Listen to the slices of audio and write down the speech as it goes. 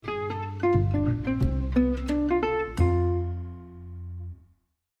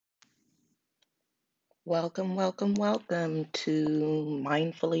Welcome, welcome, welcome to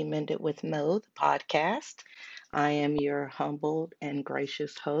Mindfully Mended with Mo, the podcast. I am your humbled and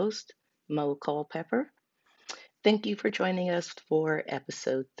gracious host, Mo Culpepper. Thank you for joining us for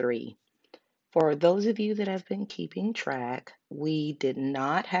episode 3. For those of you that have been keeping track, we did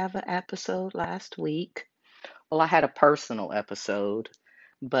not have an episode last week. Well, I had a personal episode,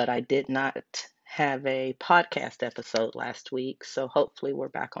 but I did not have a podcast episode last week, so hopefully we're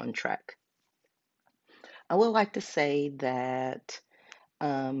back on track. I would like to say that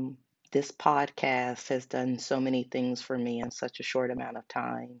Um, this podcast has done so many things for me in such a short amount of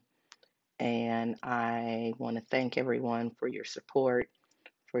time. And I want to thank everyone for your support,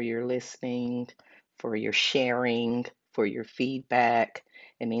 for your listening, for your sharing, for your feedback.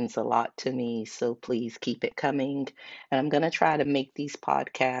 It means a lot to me. So please keep it coming. And I'm going to try to make these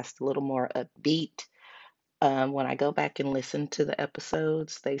podcasts a little more upbeat. When I go back and listen to the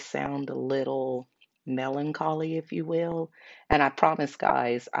episodes, they sound a little melancholy, if you will. And I promise,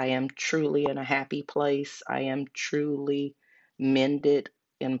 guys, I am truly in a happy place. I am truly mended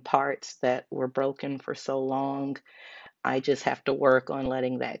in parts that were broken for so long. I just have to work on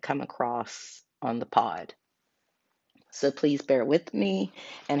letting that come across on the pod. So please bear with me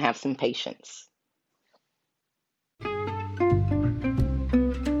and have some patience.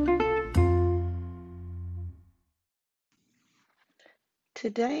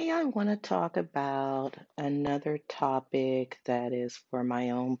 Today, I want to talk about another topic that is for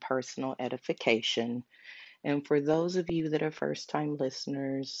my own personal edification. And for those of you that are first time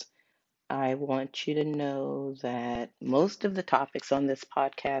listeners, I want you to know that most of the topics on this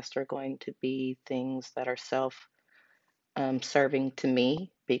podcast are going to be things that are self serving to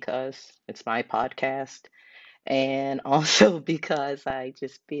me because it's my podcast. And also because I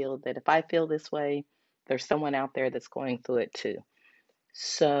just feel that if I feel this way, there's someone out there that's going through it too.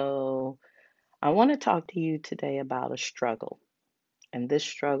 So, I want to talk to you today about a struggle, and this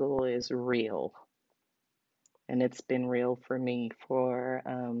struggle is real, and it's been real for me for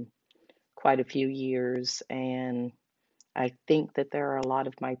quite a few years. And I think that there are a lot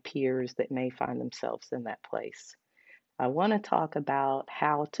of my peers that may find themselves in that place. I want to talk about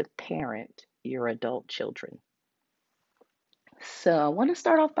how to parent your adult children. So, I want to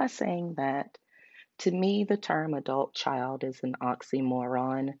start off by saying that to me, the term adult child is an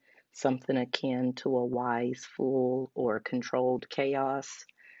oxymoron, something akin to a wise fool or controlled chaos.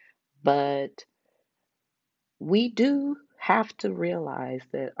 But we do have to realize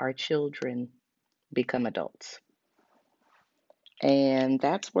that our children become adults. And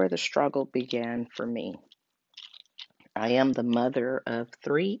that's where the struggle began for me. I am the mother of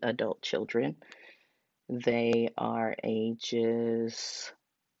 3 adult children. They are ages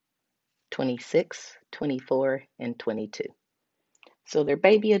 26, 24, and 22. So they're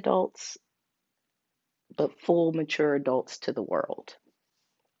baby adults, but full mature adults to the world.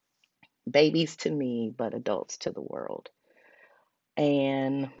 Babies to me, but adults to the world.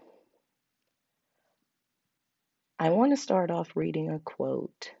 And I want to start off reading a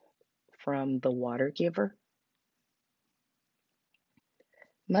quote from The Water Giver.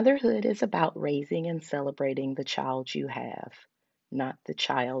 Motherhood is about raising and celebrating the child you have, not the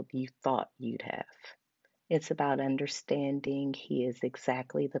child you thought you'd have. It's about understanding he is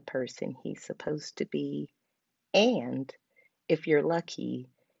exactly the person he's supposed to be, and if you're lucky,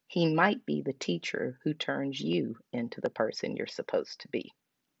 he might be the teacher who turns you into the person you're supposed to be.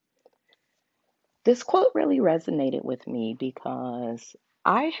 This quote really resonated with me because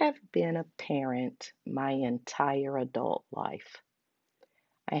I have been a parent my entire adult life.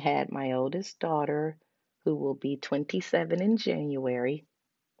 I had my oldest daughter, who will be 27 in January,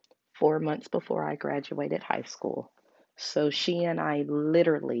 4 months before I graduated high school. So she and I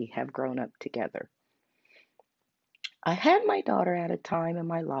literally have grown up together. I had my daughter at a time in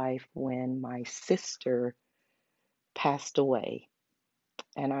my life when my sister passed away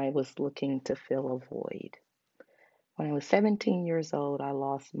and I was looking to fill a void. When I was 17 years old, I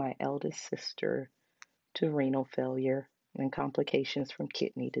lost my eldest sister to renal failure and complications from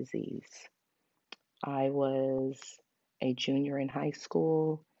kidney disease. I was a junior in high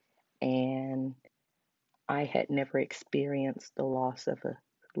school and I had never experienced the loss of a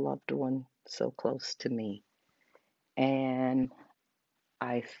loved one so close to me. And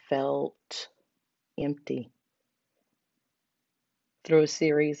I felt empty. Through a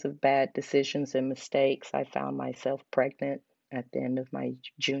series of bad decisions and mistakes, I found myself pregnant at the end of my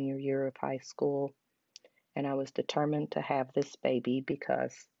junior year of high school. And I was determined to have this baby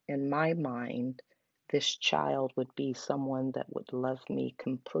because, in my mind, this child would be someone that would love me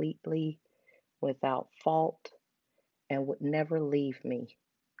completely without fault and would never leave me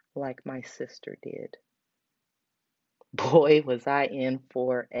like my sister did. Boy, was I in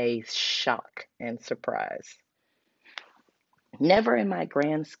for a shock and surprise. Never in my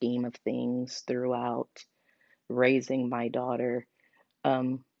grand scheme of things throughout raising my daughter,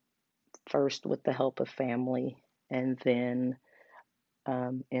 um, first with the help of family, and then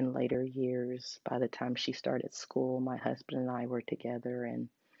in later years, by the time she started school, my husband and I were together, and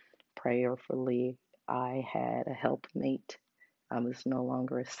prayerfully, I had a helpmate. I was no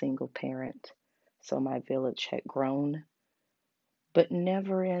longer a single parent, so my village had grown. But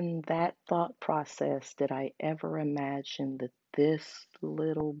never in that thought process did I ever imagine that this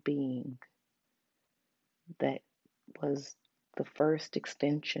little being that was the first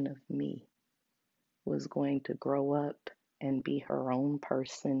extension of me was going to grow up and be her own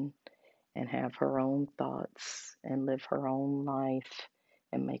person and have her own thoughts and live her own life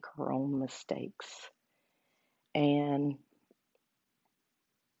and make her own mistakes. And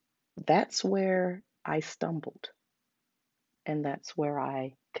that's where I stumbled, and that's where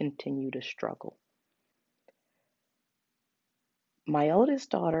I continue to struggle. My oldest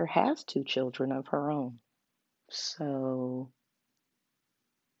daughter has two children of her own, so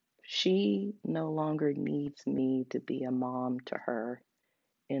she no longer needs me to be a mom to her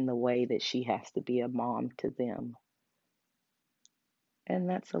in the way that she has to be a mom to them. And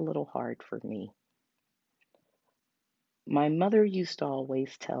that's a little hard for me. My mother used to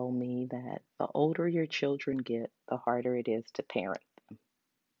always tell me that the older your children get, the harder it is to parent them.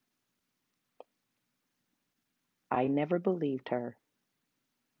 I never believed her,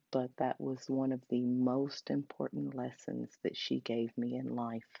 but that was one of the most important lessons that she gave me in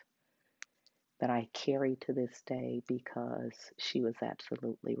life that I carry to this day because she was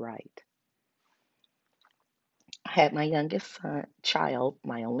absolutely right. I had my youngest child,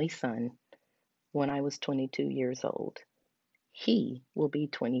 my only son, when I was 22 years old. He will be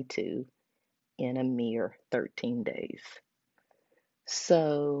 22 in a mere 13 days.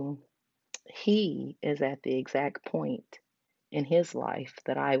 So he is at the exact point in his life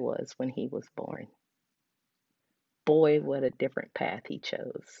that I was when he was born. Boy, what a different path he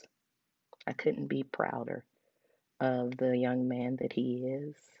chose. I couldn't be prouder of the young man that he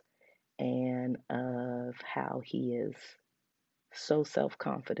is and of how he is so self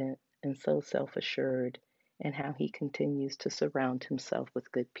confident and so self assured, and how he continues to surround himself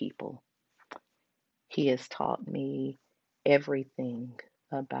with good people. He has taught me everything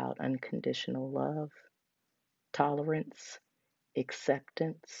about unconditional love, tolerance,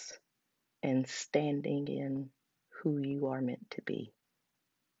 acceptance, and standing in who you are meant to be.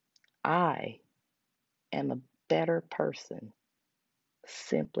 I am a better person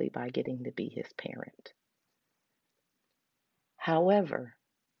simply by getting to be his parent. However,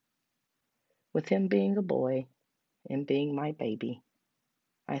 with him being a boy and being my baby,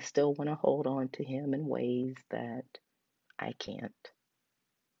 I still want to hold on to him in ways that I can't.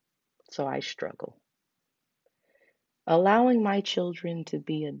 So I struggle. Allowing my children to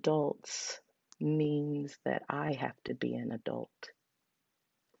be adults means that I have to be an adult.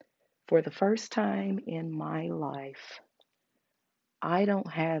 For the first time in my life, I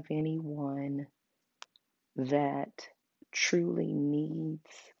don't have anyone that truly needs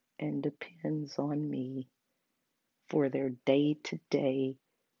and depends on me for their day to day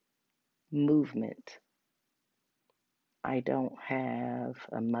movement. I don't have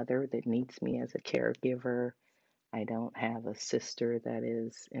a mother that needs me as a caregiver. I don't have a sister that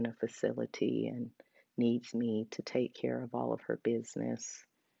is in a facility and needs me to take care of all of her business.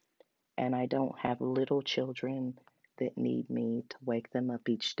 And I don't have little children that need me to wake them up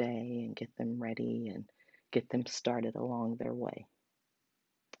each day and get them ready and get them started along their way.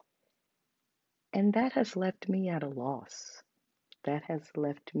 And that has left me at a loss. That has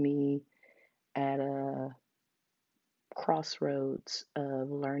left me at a crossroads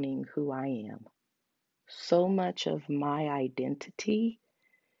of learning who I am. So much of my identity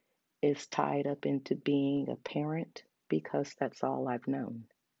is tied up into being a parent because that's all I've known.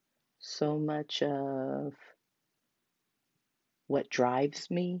 So much of what drives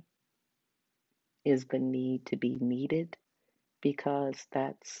me is the need to be needed because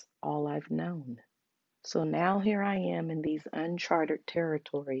that's all I've known. So now here I am in these uncharted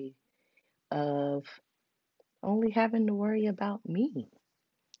territory of only having to worry about me.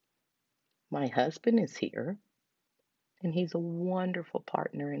 My husband is here, and he's a wonderful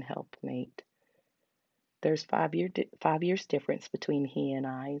partner and helpmate. There's 5 years difference between he and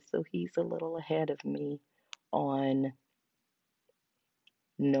I, so he's a little ahead of me on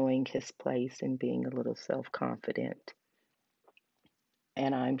knowing his place and being a little self confident,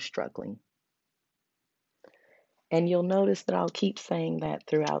 and I'm struggling. And you'll notice that I'll keep saying that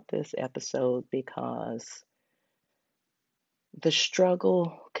throughout this episode because The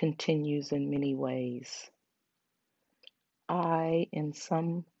struggle continues in many ways. I, in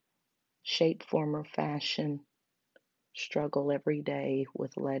some shape, form, or fashion, struggle every day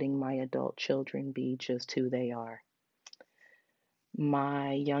with letting my adult children be just who they are.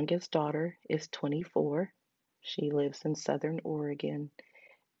 My youngest daughter is 24. She lives in Southern Oregon,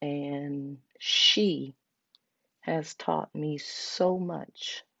 and she has taught me so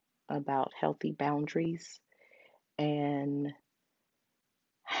much about healthy boundaries and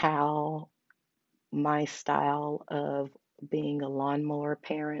how my style of being a lawnmower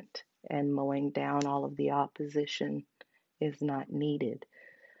parent and mowing down all of the opposition is not needed.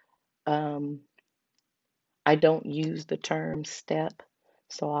 Um, I don't use the term step,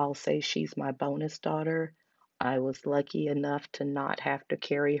 so I'll say she's my bonus daughter. I was lucky enough to not have to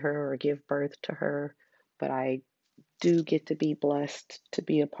carry her or give birth to her, but I do get to be blessed to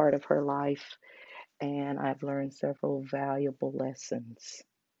be a part of her life, and I've learned several valuable lessons.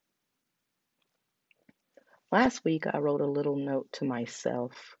 Last week, I wrote a little note to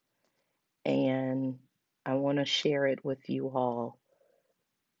myself, and I want to share it with you all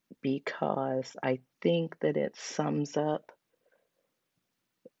because I think that it sums up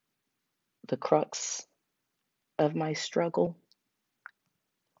the crux of my struggle.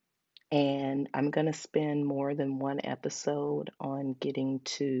 And I'm going to spend more than one episode on getting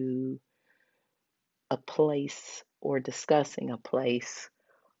to a place or discussing a place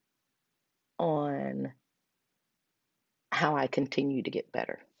on how I continue to get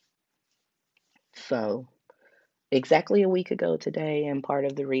better. So, exactly a week ago today, and part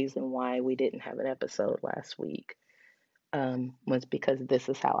of the reason why we didn't have an episode last week was because this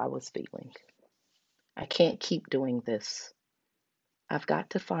is how I was feeling. I can't keep doing this. I've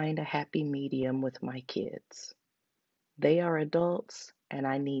got to find a happy medium with my kids. They are adults, and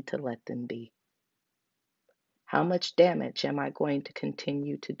I need to let them be. How much damage am I going to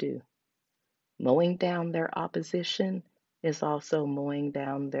continue to do? Mowing down their opposition is also mowing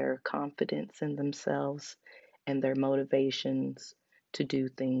down their confidence in themselves and their motivations to do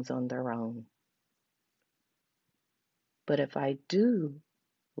things on their own. But if I do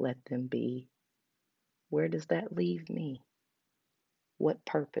let them be, where does that leave me? What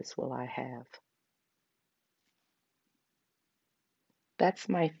purpose will I have? That's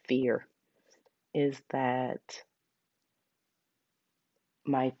my fear, is that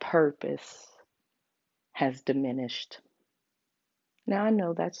my purpose has diminished. Now, I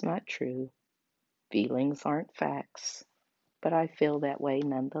know that's not true. Feelings aren't facts, but I feel that way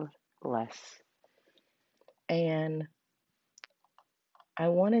nonetheless. And I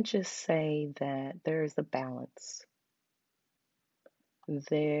want to just say that there's a balance.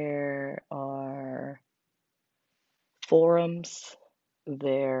 There are forums,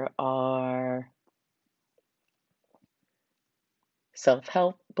 there are self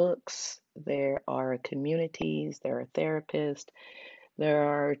help books, there are communities, there are therapists, there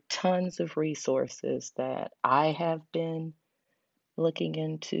are tons of resources that I have been looking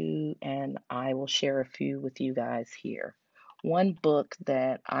into, and I will share a few with you guys here. One book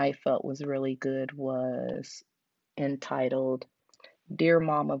that I felt was really good was entitled Dear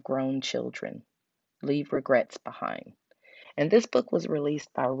Mom of Grown Children, Leave Regrets Behind. And this book was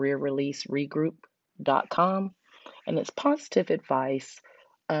released by ReReleaseRegroup.com, and it's positive advice.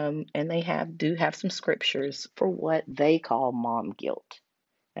 And they do have some scriptures for what they call mom guilt.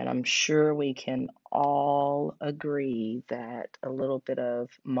 And I'm sure we can all agree that a little bit of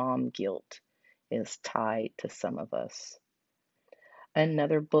mom guilt is tied to some of us.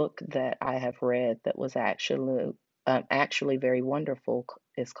 Another book that I have read that was actually very wonderful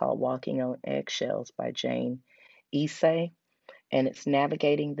is called Walking on Eggshells by Jane Isay, and it's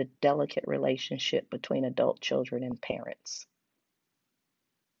navigating the delicate relationship between adult children and parents.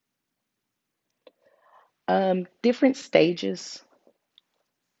 Different stages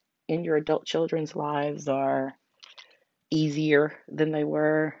in your adult children's lives are easier than they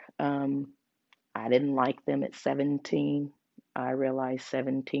were. I didn't like them at 17. I realized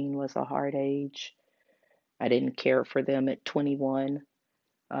 17 was a hard age. I didn't care for them at 21.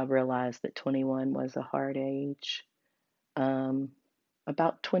 I realized that 21 was a hard age. Um,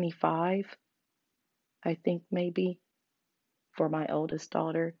 about 25, I think maybe, for my oldest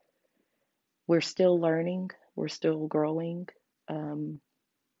daughter. We're still learning, we're still growing. Um,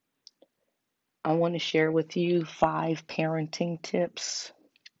 I want to share with you 5 parenting tips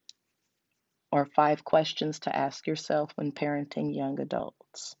or 5 questions to ask yourself when parenting young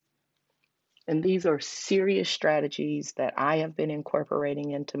adults. And these are serious strategies that I have been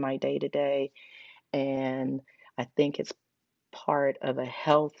incorporating into my day to day. And I think it's part of a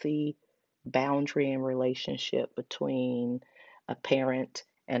healthy boundary and relationship between a parent,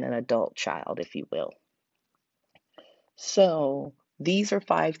 and an adult child, if you will. So these are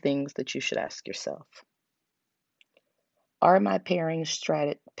 5 things that you should ask yourself. Are my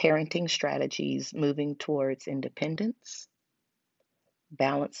parenting strategies moving towards independence,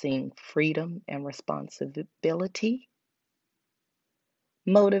 balancing freedom and responsibility,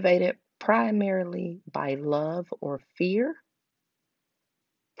 motivated primarily by love or fear,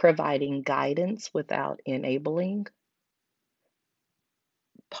 providing guidance without enabling,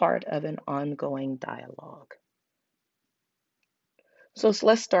 part of an ongoing dialogue? So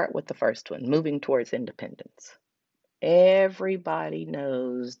let's start with the first one, moving towards independence. Everybody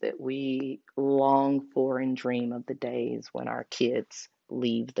knows that we long for and dream of the days when our kids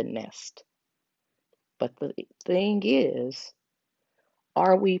leave the nest. But the thing is,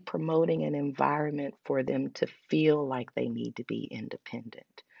 are we promoting an environment for them to feel like they need to be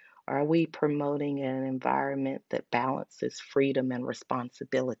independent? Are we promoting an environment that balances freedom and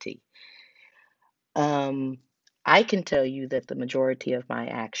responsibility? Um, I can tell you that the majority of my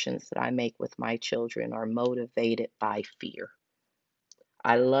actions that I make with my children are motivated by fear.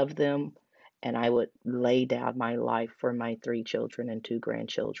 I love them and I would lay down my life for my 3 children and 2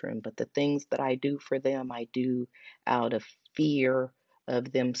 grandchildren. But the things that I do for them, I do out of fear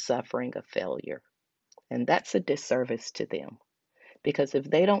of them suffering a failure. And that's a disservice to them because if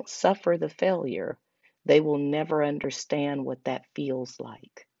they don't suffer the failure, they will never understand what that feels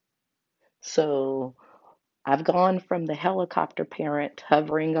like. So I've gone from the helicopter parent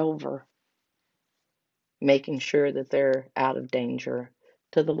hovering over, making sure that they're out of danger,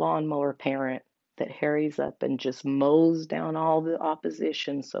 to the lawnmower parent that hurries up and just mows down all the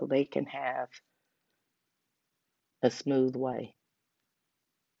opposition so they can have a smooth way.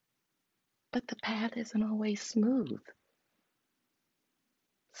 But the path isn't always smooth.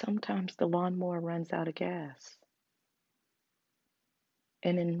 Sometimes the lawnmower runs out of gas.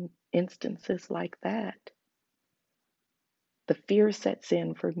 And in instances like that, the fear sets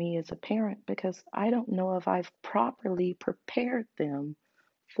in for me as a parent because I don't know if I've properly prepared them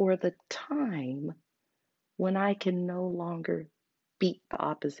for the time when I can no longer beat the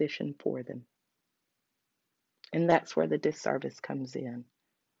opposition for them. And that's where the disservice comes in.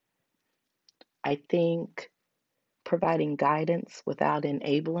 I think providing guidance without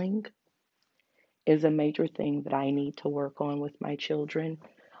enabling is a major thing that I need to work on with my children.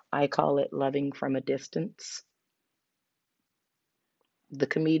 I call it loving from a distance. The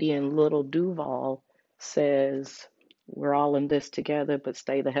comedian Little Duval says, "We're all in this together, but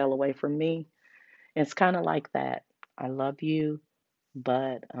stay the hell away from me." It's kind of like that. I love you,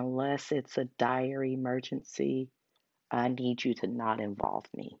 but unless it's a dire emergency, I need you to not involve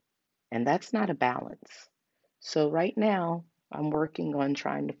me. And that's not a balance. So, right now, I'm working on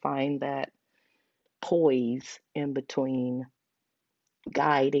trying to find that poise in between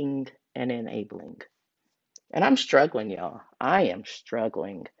guiding and enabling. And I'm struggling, y'all. I am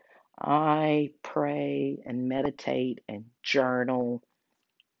struggling. I pray and meditate and journal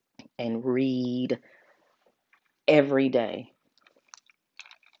and read every day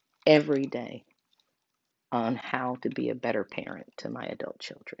on how to be a better parent to my adult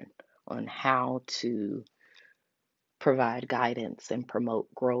children, on how to provide guidance and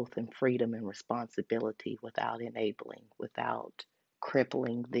promote growth and freedom and responsibility without enabling, without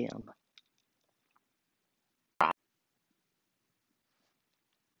crippling them.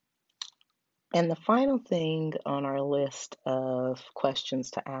 And the final thing on our list of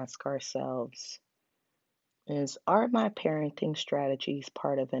questions to ask ourselves is, are my parenting strategies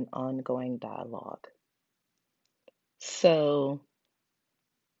part of an ongoing dialogue? So,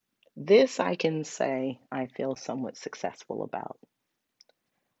 this I can say I feel somewhat successful about.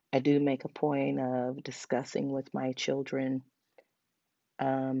 I do make a point of discussing with my children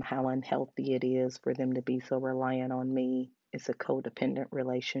how unhealthy it is for them to be so reliant on me. It's a codependent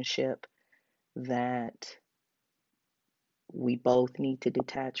relationship that we both need to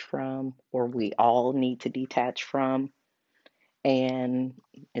detach from, or we all need to detach from. And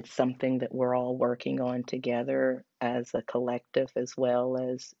it's something that we're all working on together as a collective as well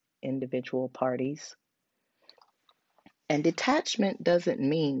as individual parties. And detachment doesn't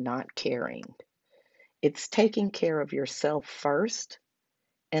mean not caring, it's taking care of yourself first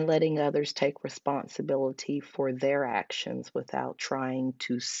and letting others take responsibility for their actions without trying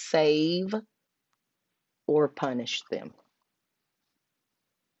to save or punish them.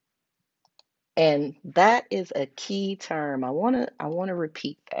 And that is a key term. I want to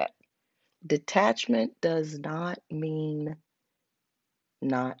repeat that. Detachment does not mean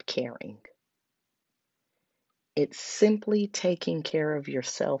not caring. It's simply taking care of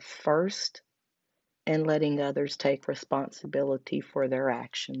yourself first and letting others take responsibility for their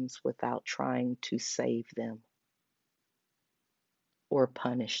actions without trying to save them or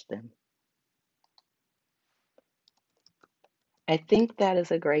punish them. I think that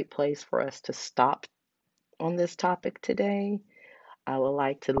is a great place for us to stop on this topic today. I would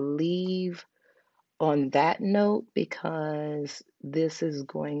like to leave on that note because this is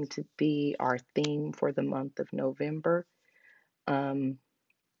going to be our theme for the month of November. Um,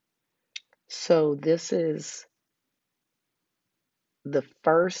 so, this is the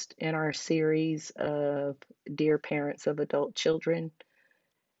first in our series of Dear Parents of Adult Children.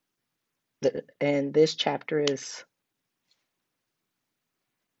 And this chapter is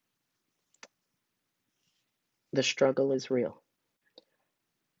The Struggle is Real.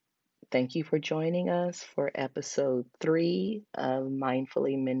 Thank you for joining us for episode 3 of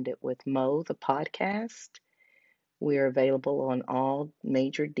Mindfully Mended with Mo, the podcast. We are available on all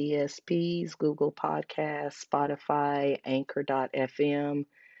major DSPs, Google Podcasts, Spotify, Anchor.fm,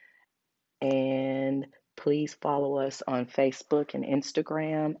 and please follow us on Facebook and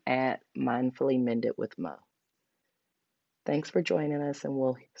Instagram at Mindfully Mended with Mo. Thanks for joining us, and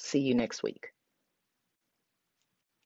we'll see you next week.